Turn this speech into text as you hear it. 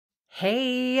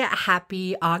Hey,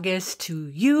 happy August to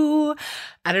you.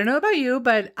 I don't know about you,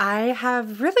 but I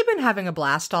have really been having a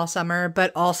blast all summer,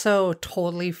 but also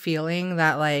totally feeling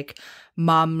that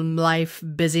mom life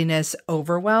busyness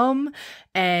overwhelm.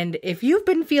 And if you've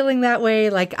been feeling that way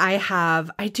like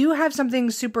I do have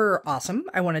something super awesome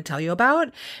I want to tell you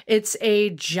about. It's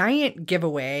a giant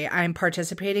giveaway I'm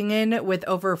participating in with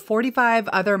over 45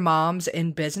 other moms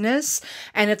in business.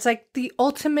 And it's like the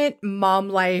ultimate mom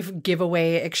life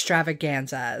giveaway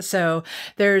extravaganza. So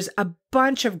there's a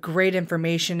bunch of great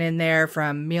information in there,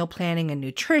 from meal planning and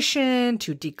nutrition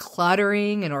to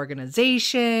decluttering and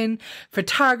organization,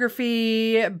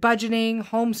 photography, budgeting,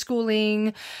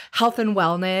 homeschooling, health and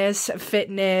wellness,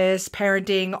 fitness,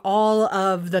 parenting, all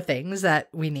of the things that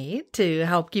we need to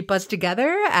help keep us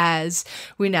together as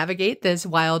we navigate this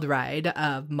wild ride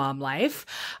of mom life.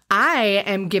 I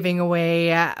am giving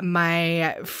away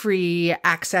my free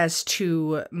access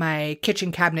to my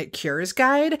kitchen cabinet cures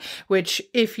guide, which,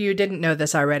 if you didn't know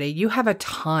this already, you have a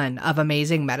ton of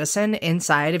amazing medicine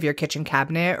inside of your kitchen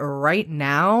cabinet right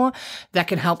now that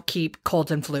can help keep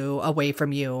cold and flu away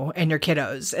from you and your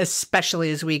kiddos,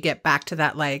 especially as we get back to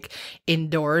that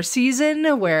indoor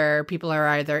season where people are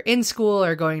either in school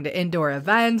or going to indoor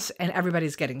events and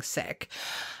everybody's getting sick.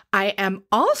 I am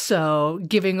also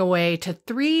giving away to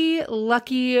 3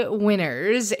 lucky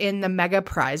winners in the mega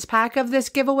prize pack of this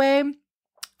giveaway.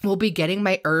 We'll be getting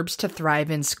my Herbs to Thrive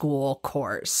in School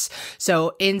course.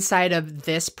 So inside of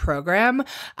this program,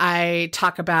 I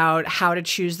talk about how to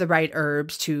choose the right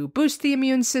herbs to boost the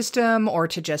immune system or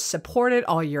to just support it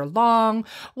all year long,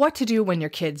 what to do when your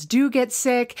kids do get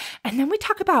sick. And then we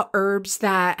talk about herbs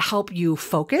that help you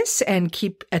focus and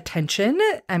keep attention.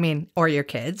 Or your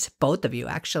kids, both of you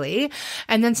actually.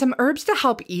 And then some herbs to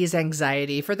help ease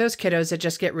anxiety for those kiddos that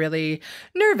just get really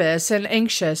nervous and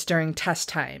anxious during test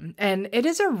time. And it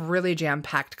is a really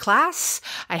jam-packed class.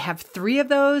 I have 3 of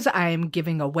those I'm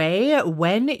giving away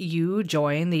when you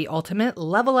join the Ultimate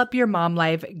Level Up Your Mom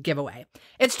Life giveaway.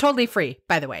 It's totally free,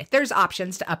 by the way. There's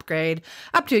options to upgrade.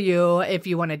 Up to you if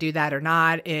you want to do that or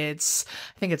not. I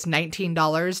think it's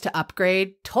 $19 to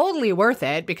upgrade. Totally worth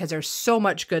it because there's so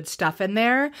much good stuff in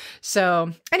there.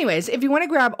 So anyways, if you want to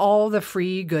grab all the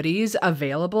free goodies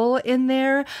available in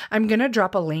there, I'm going to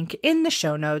drop a link in the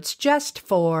show notes just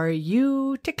for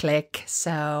you to click.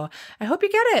 So I hope you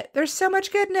get it. There's so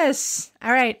much goodness.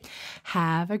 All right.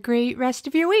 Have a great rest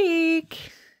of your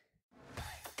week.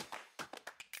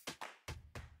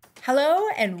 Hello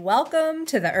and welcome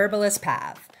to The Herbalist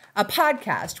Path, a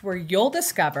podcast where you'll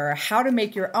discover how to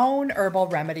make your own herbal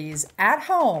remedies at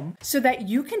home so that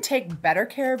you can take better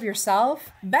care of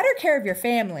yourself, better care of your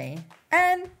family,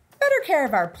 and better care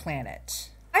of our planet.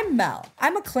 I'm Mel.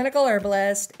 I'm a clinical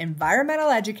herbalist,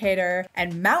 environmental educator,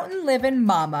 and mountain living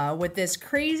mama with this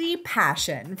crazy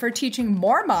passion for teaching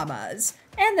more mamas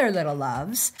and their little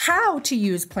loves how to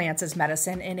use plants as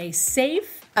medicine in a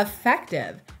safe,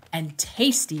 effective, and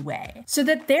tasty way so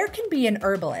that there can be an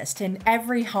herbalist in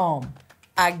every home.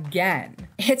 Again,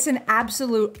 it's an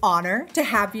absolute honor to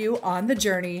have you on the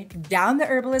journey down the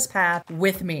herbalist path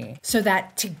with me so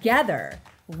that together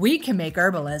we can make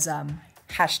herbalism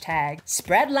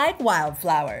 #spread like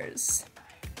wildflowers.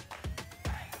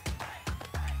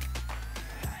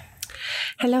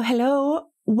 Hello, hello.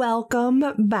 Welcome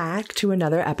back to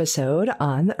another episode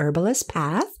on the Herbalist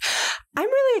Path. I'm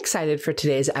really excited for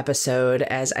today's episode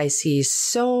as I see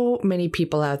so many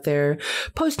people out there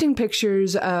posting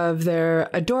pictures of their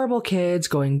adorable kids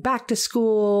going back to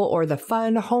school or the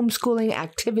fun homeschooling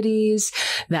activities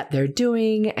that they're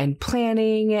doing and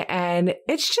planning. And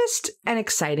it's just an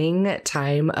exciting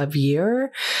time of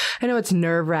year. I know it's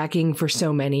nerve-wracking for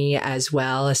so many as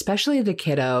well, especially the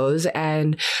kiddos,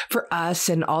 and for us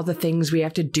and all the things we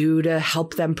have to do to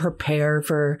help them prepare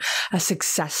for a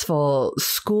successful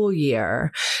school year.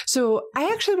 So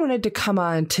I actually wanted to come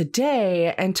on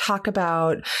today and talk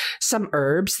about some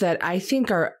herbs that I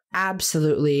think are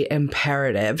absolutely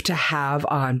imperative to have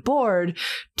on board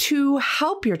to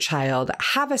help your child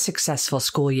have a successful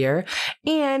school year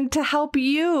and to help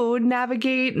you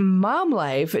navigate mom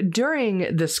life during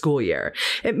the school year.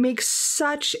 It makes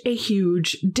such a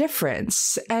huge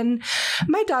difference. And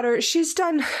my daughter, she's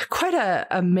done quite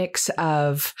a mix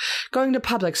of going to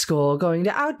public school, going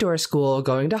to outdoor school,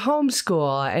 going to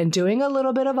homeschool, and doing a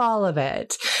little bit of all of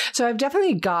it. So I've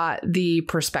definitely got the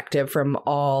perspective from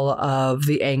all of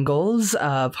the angles angles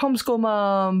of homeschool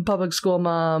mom, public school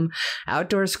mom,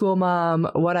 outdoor school mom,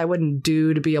 what I wouldn't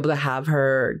do to be able to have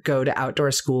her go to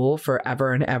outdoor school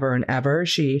forever and ever and ever.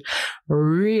 She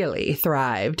really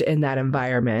thrived in that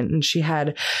environment, and she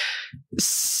had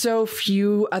so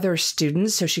few other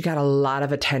students, so she got a lot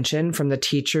of attention from the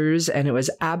teachers, and it was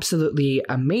absolutely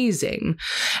amazing.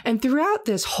 And throughout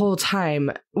this whole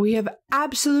time, we have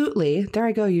absolutely, there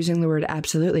I go using the word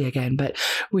absolutely again, but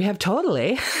we have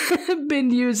totally been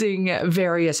using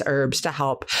various herbs to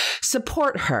help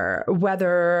support her,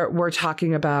 whether we're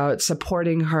talking about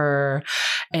supporting her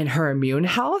and her immune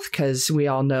health, because we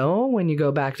all know when you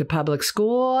go back to public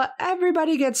school,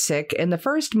 everybody gets sick in the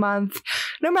first month,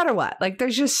 no matter what. Like,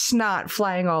 there's just snot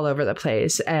flying all over the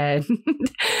place, and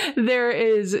there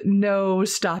is no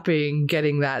stopping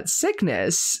getting that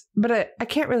sickness. But I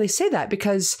can't really say that,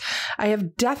 because I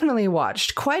have definitely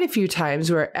watched quite a few times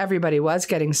where everybody was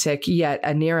getting sick, yet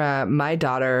Anira, my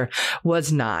daughter,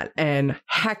 was not. And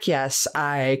heck yes,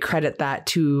 I credit that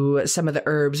to some of the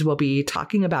herbs we'll be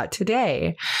talking about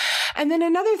today. And then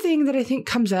another thing that I think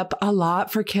comes up a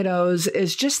lot for kiddos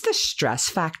is just the stress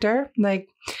factor. Like,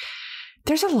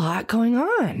 there's a lot going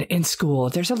on in school.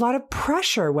 There's a lot of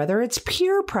pressure, whether it's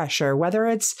peer pressure, whether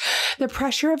it's the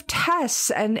pressure of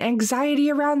tests and anxiety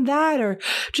around that, or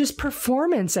just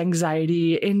performance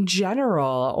anxiety in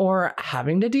general, or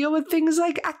having to deal with things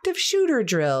like active shooter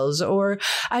drills, or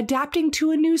adapting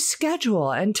to a new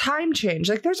schedule and time change.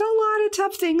 Like, there's a lot of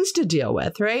tough things to deal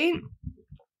with, right?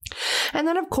 And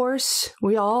then, of course,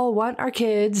 we all want our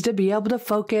kids to be able to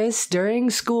focus during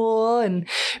school and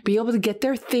be able to get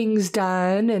their things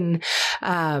done. And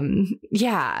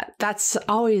yeah, that's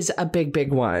always a big,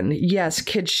 big one. Yes,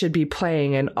 kids should be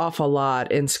playing an awful lot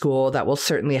in school. That will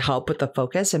certainly help with the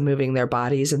focus and moving their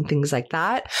bodies and things like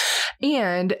that.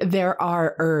 And there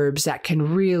are herbs that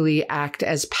can really act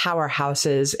as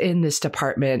powerhouses in this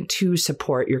department to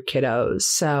support your kiddos.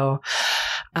 So,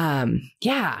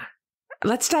 yeah.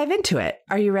 Let's dive into it.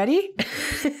 Are you ready?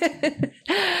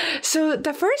 So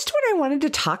the first one I wanted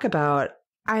to talk about,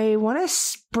 I want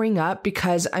to bring up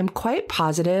because I'm quite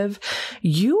positive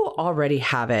you already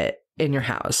have it in your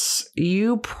house.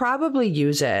 You probably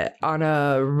use it on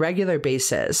a regular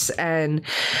basis. And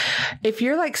if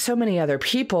you're like so many other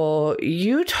people,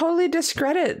 you totally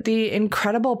discredit the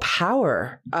incredible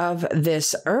power of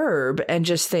this herb and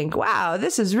just think, wow,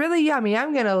 this is really yummy.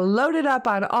 I'm going to load it up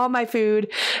on all my food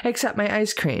except my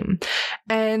ice cream.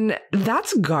 And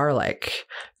that's garlic.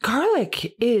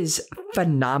 Garlic is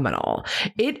phenomenal.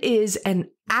 It is an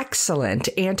excellent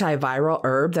antiviral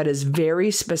herb that is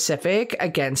very specific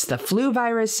against the flu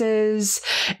viruses.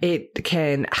 It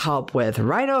can help with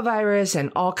rhinovirus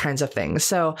and all kinds of things.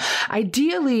 So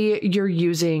ideally, you're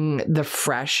using the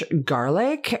fresh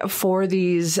garlic for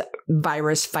these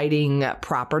virus fighting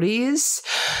properties.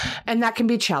 And that can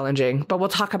be challenging, but we'll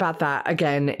talk about that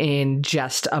again in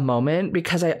just a moment,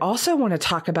 because I also want to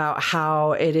talk about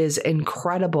how it is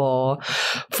incredible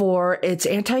for its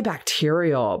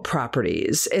antibacterial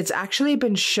properties. It's actually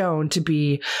been shown to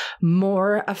be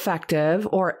more effective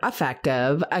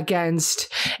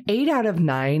against 8 out of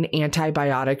 9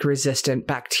 antibiotic resistant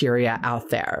bacteria out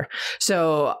there.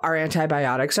 So our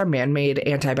antibiotics are man-made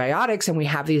antibiotics, and we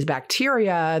have these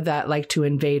bacteria that like to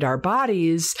invade our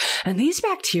bodies. And these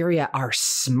bacteria are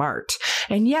smart.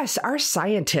 And yes, our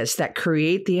scientists that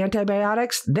create the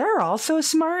antibiotics, they're also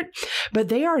smart, but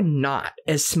they are not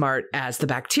as smart as the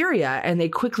bacteria. And they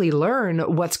quickly learn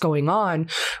what's going on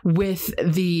with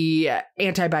the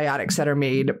antibiotics that are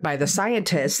made by the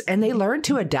scientists, and they learn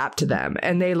to adapt to them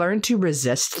and they learn to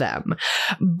resist them.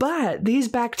 But these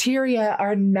bacteria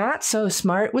are not so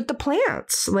smart with the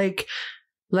plants. Like,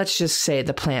 let's just say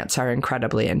the plants are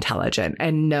incredibly intelligent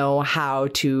and know how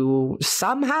to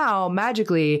somehow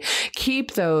magically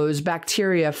keep those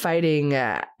bacteria fighting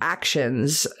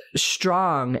actions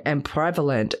strong and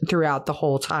prevalent throughout the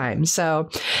whole time. So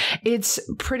it's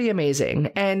pretty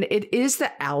amazing. And it is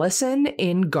the allicin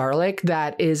in garlic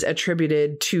that is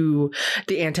attributed to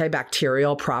the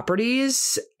antibacterial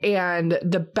properties. And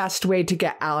the best way to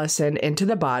get allicin into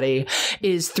the body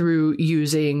is through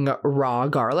using raw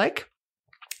garlic.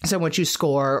 So once you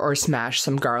score or smash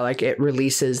some garlic, it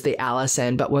releases the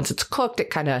allicin. But once it's cooked,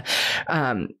 it kind of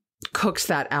cooks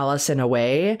that allicin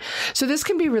away. So this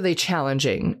can be really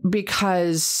challenging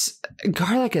because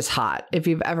garlic is hot. If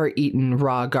you've ever eaten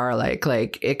raw garlic,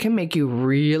 like it can make you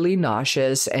really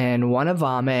nauseous and want to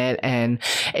vomit, and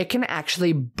it can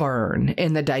actually burn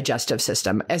in the digestive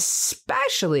system,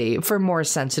 especially for more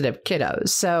sensitive kiddos.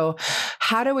 So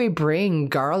how do we bring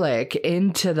garlic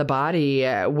into the body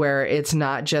where it's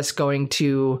not just going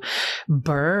to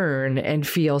burn and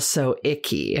feel so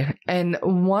icky? And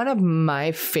one of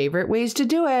my favorite ways to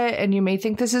do it, and you may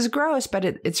think this is gross, but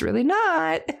it's really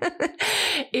not,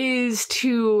 is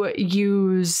to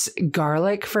use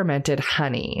garlic fermented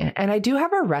honey. And I do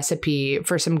have a recipe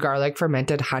for some garlic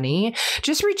fermented honey.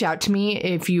 Just reach out to me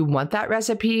if you want that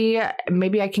recipe.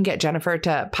 Maybe I can get Jennifer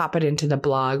to pop it into the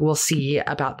blog. We'll see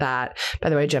about that. By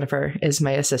the way, Jennifer is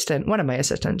my assistant, one of my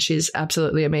assistants. She's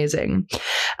absolutely amazing.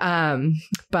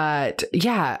 But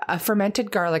yeah, a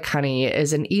fermented garlic honey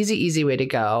is an easy way to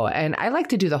go. And I like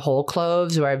to do the whole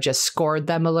cloves where I've just scored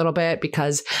them a little bit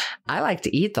because I like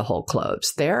to eat the whole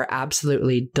cloves. They're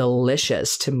absolutely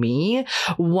delicious to me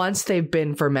once they've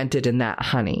been fermented in that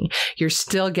honey. You're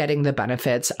still getting the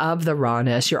benefits of the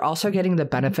rawness. You're also getting the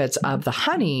benefits of the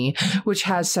honey, which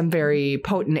has some very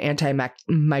potent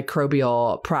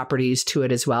antimicrobial properties to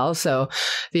it as well. So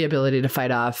the ability to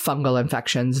fight off fungal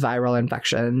infections, viral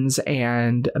infections,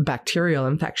 and bacterial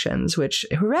infections, which,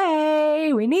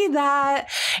 hooray, we need that.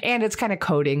 And it's kind of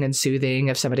coating and soothing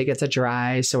if somebody gets a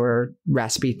dry, sore,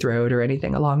 raspy throat or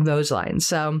anything along those lines.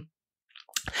 So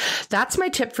that's my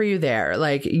tip for you there.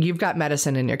 Like, you've got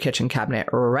medicine in your kitchen cabinet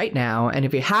right now. And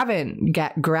if you haven't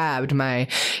grabbed my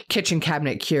kitchen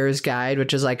cabinet cures guide,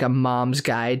 which is like a mom's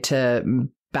guide to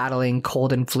battling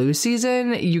cold and flu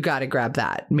season, you got to grab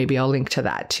that. Maybe I'll link to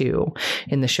that too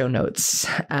in the show notes.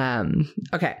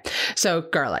 Okay. So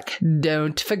garlic,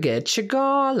 don't forget your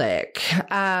garlic.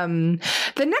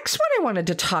 The next one I wanted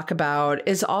to talk about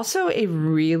is also a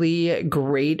really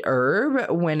great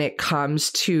herb when it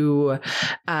comes to,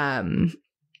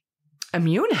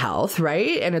 immune health,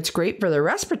 right? And it's great for the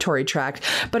respiratory tract,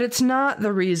 but it's not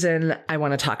the reason I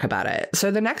want to talk about it.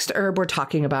 So the next herb we're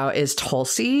talking about is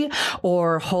Tulsi,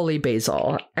 or holy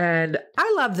basil. And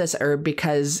I love this herb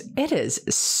because it is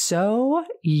so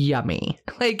yummy.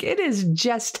 Like, it is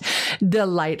just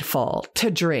delightful to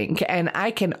drink. And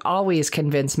I can always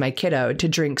convince my kiddo to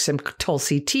drink some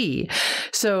Tulsi tea.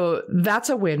 So that's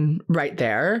a win right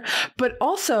there. But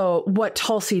also what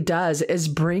Tulsi does is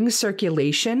bring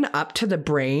circulation up to the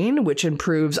brain, which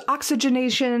improves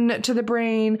oxygenation to the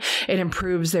brain. It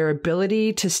improves their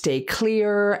ability to stay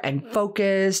clear and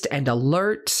focused and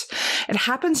alert. It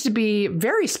happens to be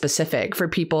very specific for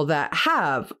people that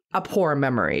have a poor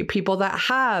memory, people that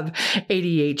have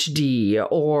ADHD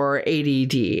or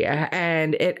ADD,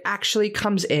 and it actually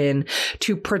comes in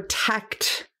to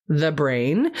protect the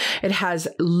brain. It has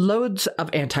loads of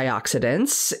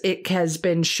antioxidants. It has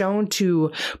been shown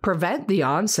to prevent the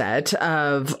onset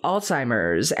of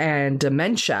Alzheimer's and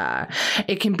dementia.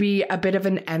 It can be a bit of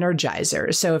an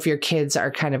energizer. So if your kids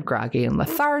are kind of groggy and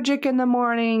lethargic in the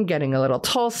morning, getting a little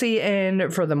Tulsi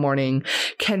in for the morning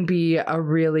can be a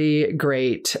really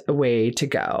great way to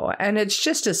go. And it's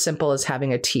just as simple as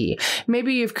having a tea.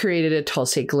 Maybe you've created a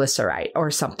Tulsi glycerite or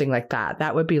something like that.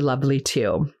 That would be lovely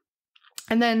too.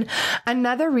 And then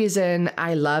another reason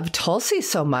I love Tulsi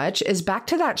so much is back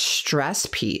to that stress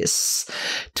piece.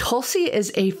 Tulsi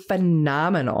is a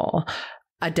phenomenal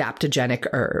adaptogenic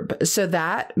herb. So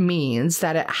that means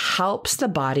that it helps the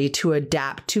body to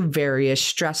adapt to various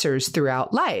stressors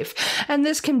throughout life. And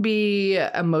this can be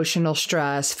emotional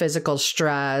stress, physical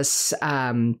stress,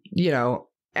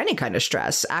 any kind of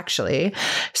stress, actually.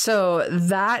 So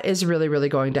that is really, really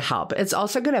going to help. It's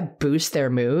also going to boost their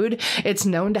mood. It's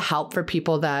known to help for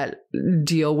people that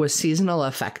deal with seasonal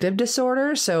affective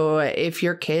disorder. So if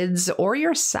your kids or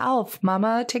yourself,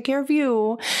 mama, take care of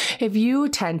you, if you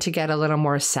tend to get a little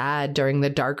more sad during the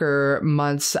darker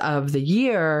months of the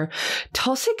year,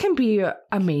 Tulsi can be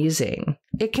amazing.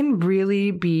 It can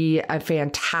really be a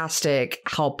fantastic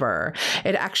helper.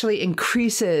 It actually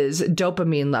increases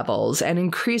dopamine levels and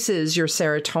increases your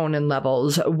serotonin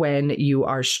levels when you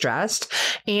are stressed,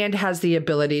 and has the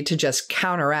ability to just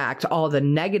counteract all the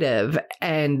negative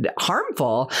and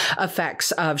harmful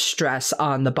effects of stress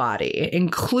on the body,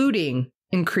 including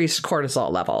increased cortisol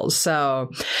levels.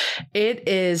 So it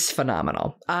is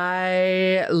phenomenal.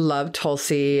 I love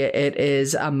Tulsi. It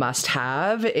is a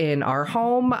must-have in our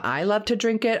home. I love to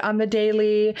drink it on the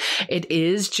daily. It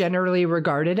is generally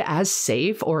regarded as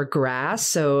safe or grass,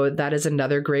 so that is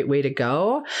another great way to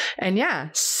go. And yeah,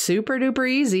 super duper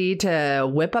easy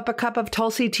to whip up a cup of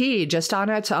Tulsi tea just on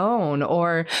its own,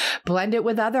 or blend it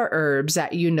with other herbs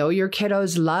that you know your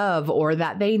kiddos love or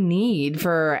that they need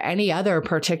for any other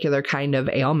particular kind of of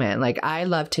ailment. Like I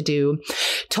love to do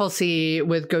Tulsi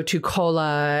with gotu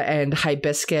kola and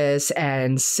hibiscus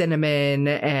and cinnamon,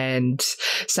 and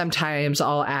sometimes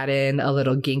I'll add in a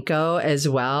little ginkgo as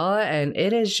well. And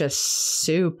it is just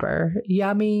super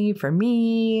yummy for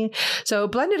me. So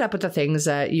blend it up with the things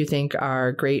that you think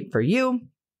are great for you,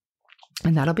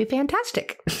 and that'll be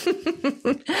fantastic.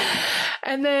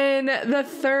 And then the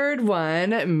third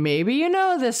one, maybe you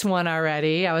know this one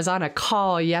already. I was on a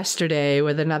call yesterday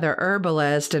with another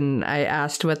herbalist, and I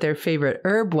asked what their favorite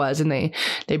herb was, and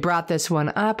they brought this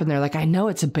one up, and they're like, I know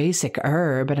it's a basic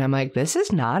herb. And I'm like, this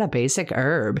is not a basic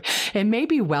herb. It may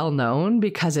be well known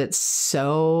because it's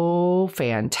so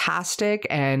fantastic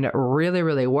and really,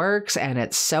 really works, and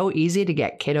it's so easy to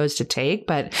get kiddos to take,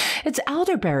 but it's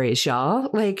elderberries, y'all.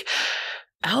 Like,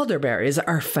 elderberries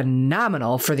are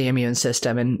phenomenal for the immune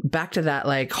system. And back to that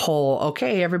like whole,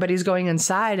 okay, everybody's going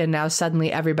inside and now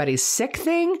suddenly everybody's sick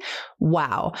thing.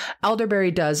 Wow.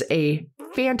 Elderberry does a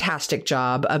fantastic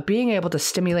job of being able to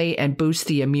stimulate and boost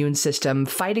the immune system,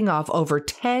 fighting off over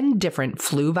 10 different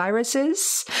flu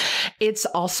viruses. It's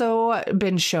also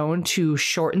been shown to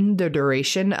shorten the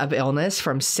duration of illness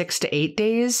from 6 to 8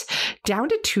 days down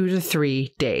to 2 to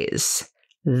 3 days.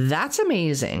 That's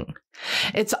amazing.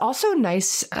 It's also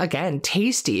nice, again,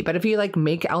 tasty, but if you like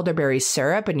make elderberry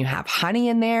syrup and you have honey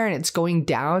in there and it's going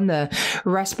down the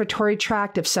respiratory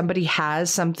tract, if somebody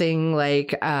has something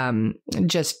like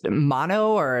just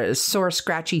mono or a sore,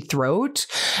 scratchy throat,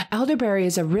 elderberry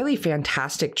is a really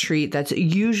fantastic treat that's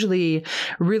usually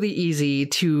really easy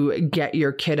to get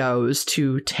your kiddos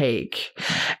to take.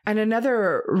 And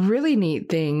another really neat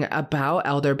thing about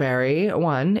elderberry,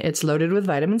 one, it's loaded with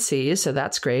vitamin C, so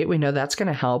that's great. We know that's going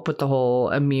to help with the whole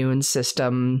immune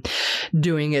system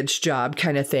doing its job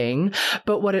kind of thing.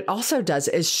 But what it also does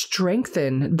is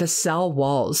strengthen the cell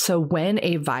walls. So when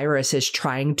a virus is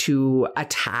trying to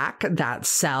attack that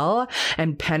cell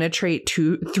and penetrate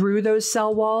through those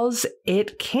cell walls,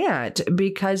 it can't,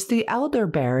 because the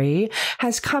elderberry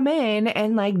has come in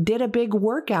and like did a big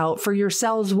workout for your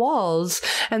cell's walls,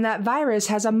 and that virus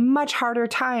has a much harder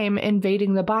time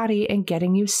invading the body and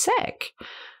getting you sick.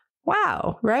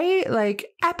 Wow, right?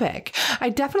 Like epic. I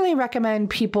definitely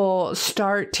recommend people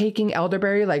start taking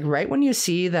elderberry like right when you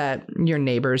see that your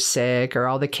neighbor's sick or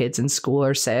all the kids in school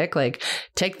are sick. Like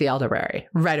take the elderberry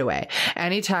right away.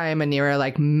 Anytime Anira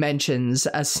like mentions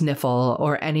a sniffle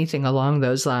or anything along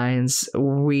those lines,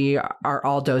 we are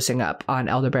all dosing up on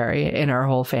elderberry in our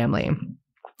whole family.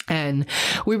 And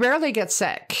we rarely get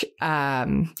sick.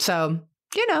 So,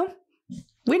 you know,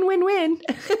 win, win, win.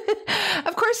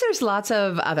 Of course, there's lots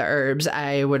of other herbs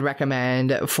I would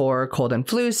recommend for cold and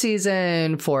flu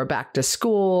season, for back to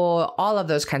school, all of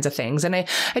those kinds of things. And I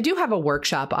do have a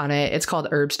workshop on it. It's called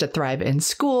Herbs to Thrive in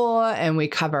School. And we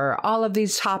cover all of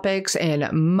these topics in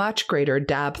much greater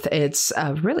depth. It's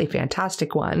a really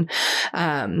fantastic one.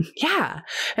 Yeah.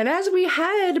 And as we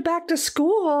head back to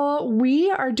school,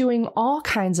 we are doing all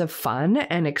kinds of fun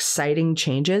and exciting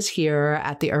changes here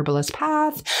at the Herbalist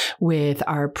Path with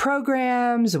our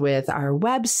programs, with our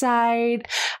website.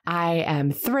 I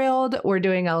am thrilled. We're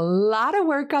doing a lot of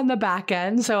work on the back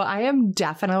end. So I am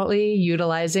definitely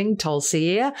utilizing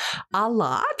Tulsi a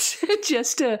lot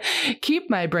just to keep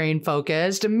my brain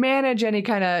focused, manage any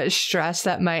kind of stress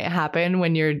that might happen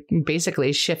when you're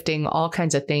basically shifting all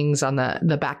kinds of things on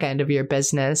the back end of your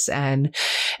business. And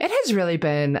it has really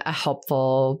been a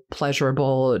helpful,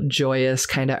 pleasurable, joyous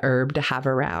kind of herb to have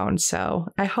around. So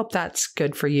I hope that's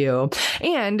good for you.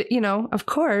 And, you know, of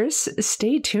course,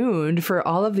 stay tuned for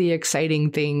all of the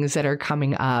exciting things that are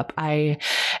coming up. I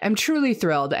am truly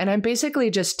thrilled. And I'm basically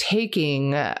just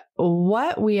taking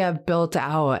what we have built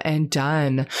out and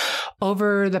done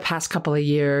over the past couple of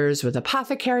years with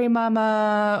Apothecary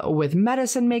Mama, with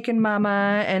Medicine Making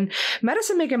Mama, and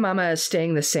Medicine Making Mama is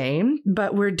staying the same,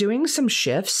 but we're doing some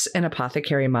shifts in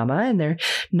Apothecary Mama, and they're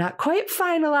not quite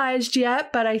finalized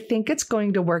yet, but I think it's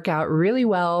going to work out really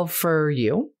well for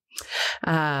you.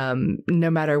 No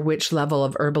matter which level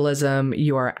of herbalism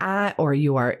you are at or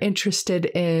you are interested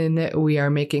in, we are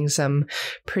making some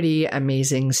pretty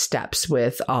amazing steps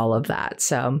with all of that.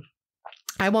 So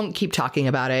I won't keep talking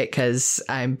about it because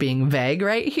I'm being vague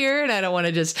right here, and I don't want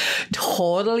to just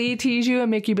totally tease you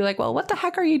and make you be like, well, what the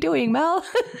heck are you doing, Mel?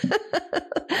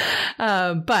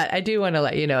 But I do want to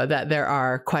let you know that there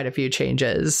are quite a few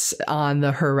changes on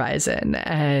the horizon,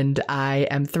 and I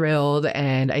am thrilled,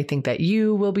 and I think that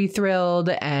you will be thrilled,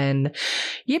 and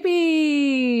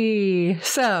yippee!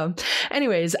 So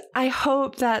anyways, I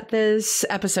hope that this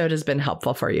episode has been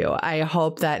helpful for you. I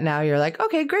hope that now you're like,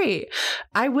 okay, great.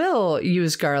 I will use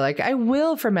use garlic. I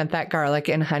will ferment that garlic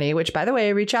in honey, which, by the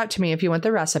way, reach out to me if you want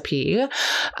the recipe.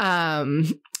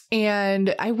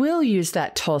 And I will use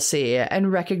that Tulsi and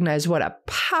recognize what a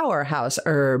powerhouse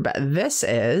herb this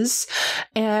is,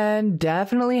 and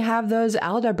definitely have those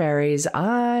elderberries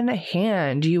on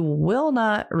hand. You will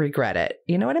not regret it.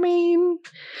 You know what I mean?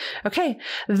 Okay,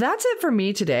 that's it for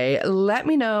me today. Let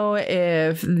me know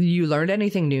if you learned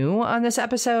anything new on this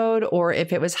episode or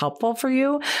if it was helpful for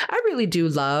you. I really do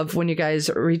love when you guys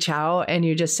reach out and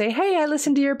you just say, hey, I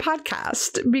listened to your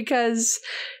podcast, because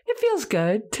it feels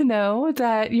good to know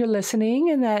that you're listening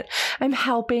and that I'm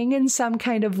helping in some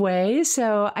kind of way.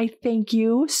 So I thank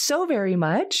you so very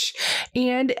much.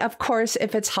 And of course,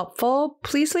 if it's helpful,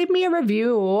 please leave me a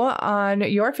review on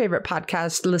your favorite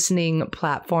podcast listening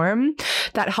platform.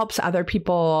 That helps other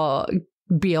people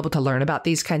be able to learn about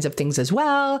these kinds of things as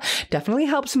well. Definitely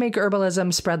helps make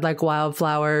herbalism spread like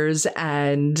wildflowers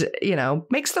and,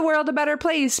 makes the world a better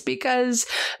place, because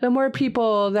the more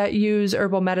people that use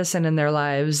herbal medicine in their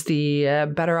lives, the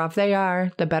better off they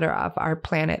are, the better off our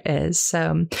planet is.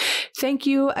 So thank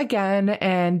you again.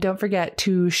 And don't forget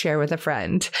to share with a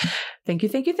friend. Thank you.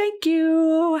 Thank you. Thank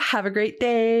you. Have a great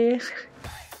day.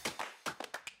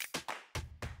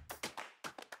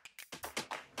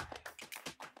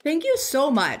 Thank you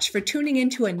so much for tuning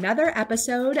into another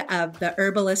episode of The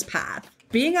Herbalist Path.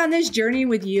 Being on this journey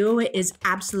with you is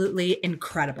absolutely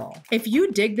incredible. If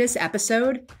you dig this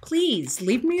episode, please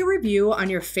leave me a review on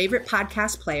your favorite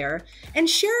podcast player and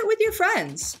share it with your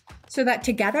friends so that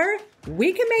together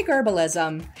we can make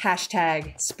herbalism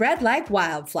 #spread like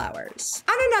wildflowers.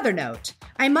 On another note,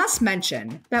 I must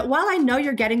mention that while I know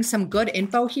you're getting some good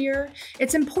info here,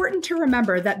 it's important to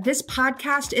remember that this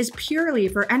podcast is purely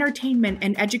for entertainment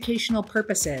and educational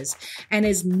purposes and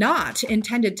is not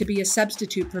intended to be a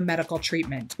substitute for medical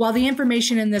treatment. While the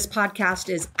information in this podcast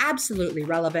is absolutely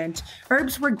relevant,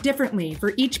 herbs work differently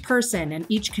for each person and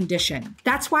each condition.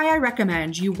 That's why I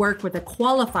recommend you work with a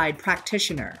qualified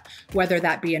practitioner, whether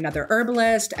that be another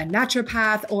herbalist, a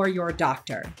naturopath, or your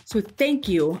doctor. So thank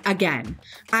you again.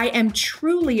 I am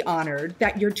truly honored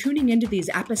that you're tuning into these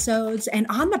episodes and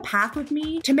on the path with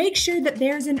me to make sure that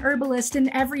there's an herbalist in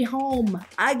every home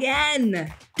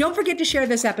again. Don't forget to share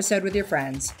this episode with your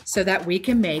friends so that we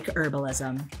can make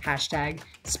herbalism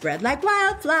 #spread like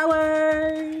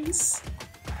wildflowers.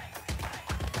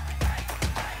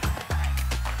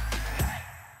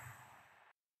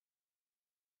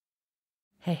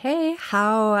 Hey,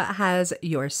 how has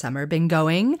your summer been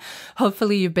going?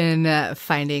 Hopefully you've been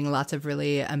finding lots of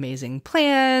really amazing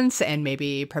plants and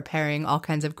maybe preparing all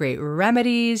kinds of great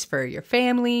remedies for your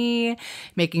family,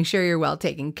 making sure you're well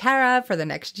taken care of for the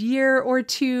next year or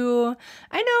two.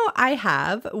 I know I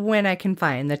have when I can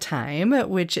find the time,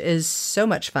 which is so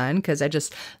much fun because I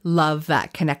just love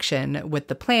that connection with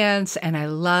the plants, and I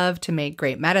love to make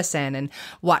great medicine and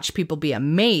watch people be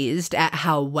amazed at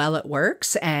how well it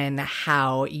works and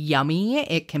how yummy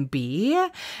it can be.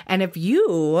 And if you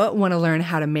want to learn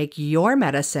how to make your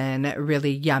medicine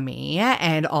really yummy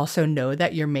and also know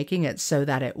that you're making it so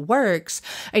that it works,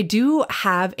 I do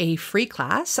have a free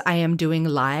class I am doing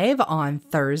live on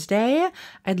Thursday.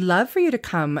 I'd love for you to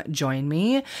come join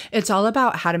me. It's all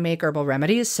about how to make herbal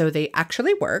remedies so they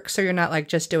actually work. So you're not like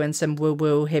just doing some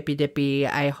woo-woo hippy-dippy,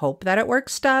 I hope that it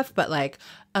works stuff, but like,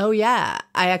 oh yeah,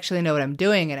 I actually know what I'm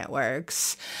doing and it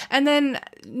works. And then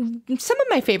some of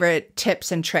my favorite tips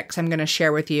and tricks I'm going to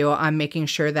share with you on making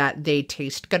sure that they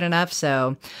taste good enough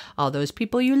so all those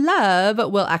people you love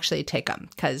will actually take them,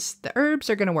 because the herbs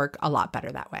are going to work a lot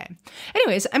better that way.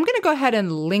 Anyways, I'm going to go ahead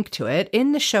and link to it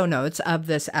in the show notes of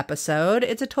this episode.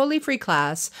 It's a totally free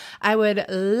class. I would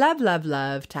love, love,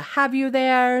 love to have you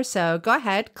there. So go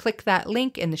ahead, click that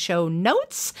link in the show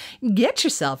notes, get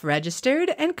yourself registered,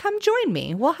 and come join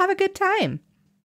me. We'll have a good time.